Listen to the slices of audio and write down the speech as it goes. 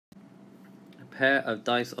pair of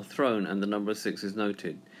dice are thrown and the number of 6 is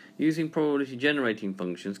noted. Using probability generating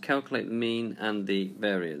functions, calculate the mean and the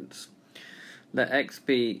variance. Let x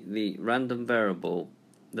be the random variable,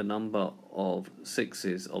 the number of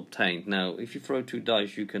 6s obtained. Now, if you throw 2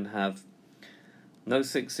 dice, you can have no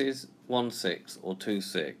 6s, 1 6, or 2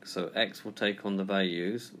 6. So x will take on the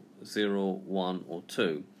values 0, 1, or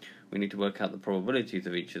 2. We need to work out the probabilities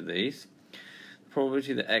of each of these. The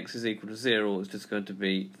probability that x is equal to 0 is just going to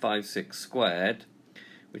be 5 6 squared,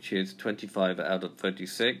 which is 25 out of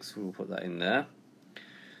 36. We'll put that in there.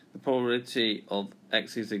 The probability of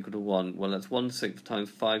x is equal to 1, well, that's 1 6 times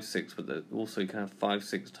 5 6, but also you can have 5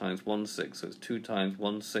 6 times 1 6, so it's 2 times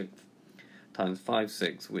 1 6 times 5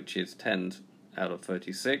 6, which is 10 out of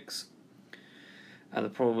 36. And the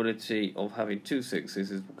probability of having 2 6s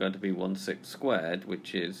is going to be 1 6 squared,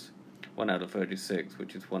 which is 1 out of 36,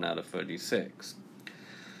 which is 1 out of 36.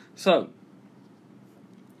 So,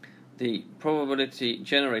 the probability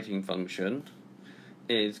generating function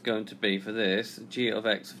is going to be, for this, g of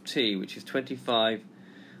x of t, which is 25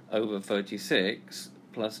 over 36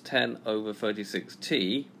 plus 10 over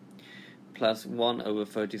 36t plus 1 over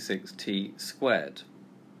 36t squared.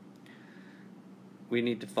 We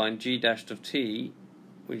need to find g dashed of t,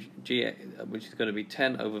 which is going to be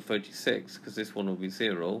 10 over 36, because this one will be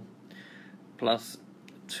 0, plus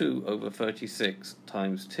 2 over 36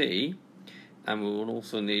 times t, and we will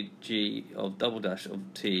also need g of double dash of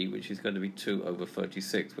t, which is going to be 2 over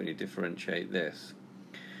 36 when you differentiate this.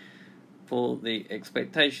 For the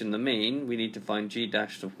expectation, the mean, we need to find g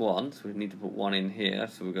dash of 1, so we need to put 1 in here,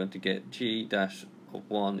 so we're going to get g dash of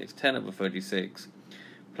 1 is 10 over 36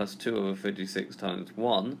 plus 2 over 36 times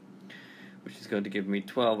 1, which is going to give me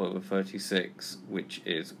 12 over 36, which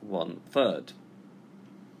is 1/3.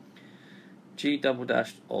 G double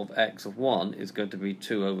dash of x of 1 is going to be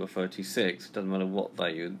 2 over 36. It doesn't matter what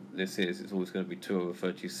value this is, it's always going to be 2 over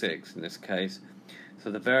 36 in this case.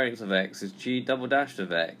 So the variance of x is g double dash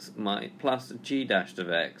of x plus g dash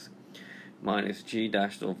of x minus g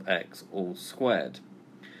dash of x all squared.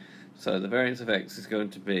 So the variance of x is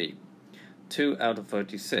going to be 2 out of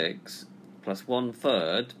 36 plus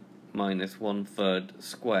 1/3 minus 1/3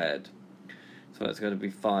 squared. So that's going to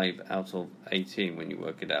be 5 out of 18 when you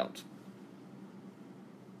work it out.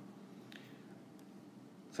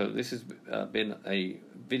 So this has been a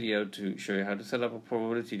video to show you how to set up a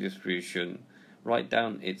probability distribution, write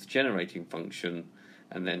down its generating function,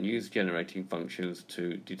 and then use generating functions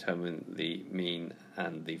to determine the mean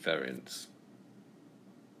and the variance.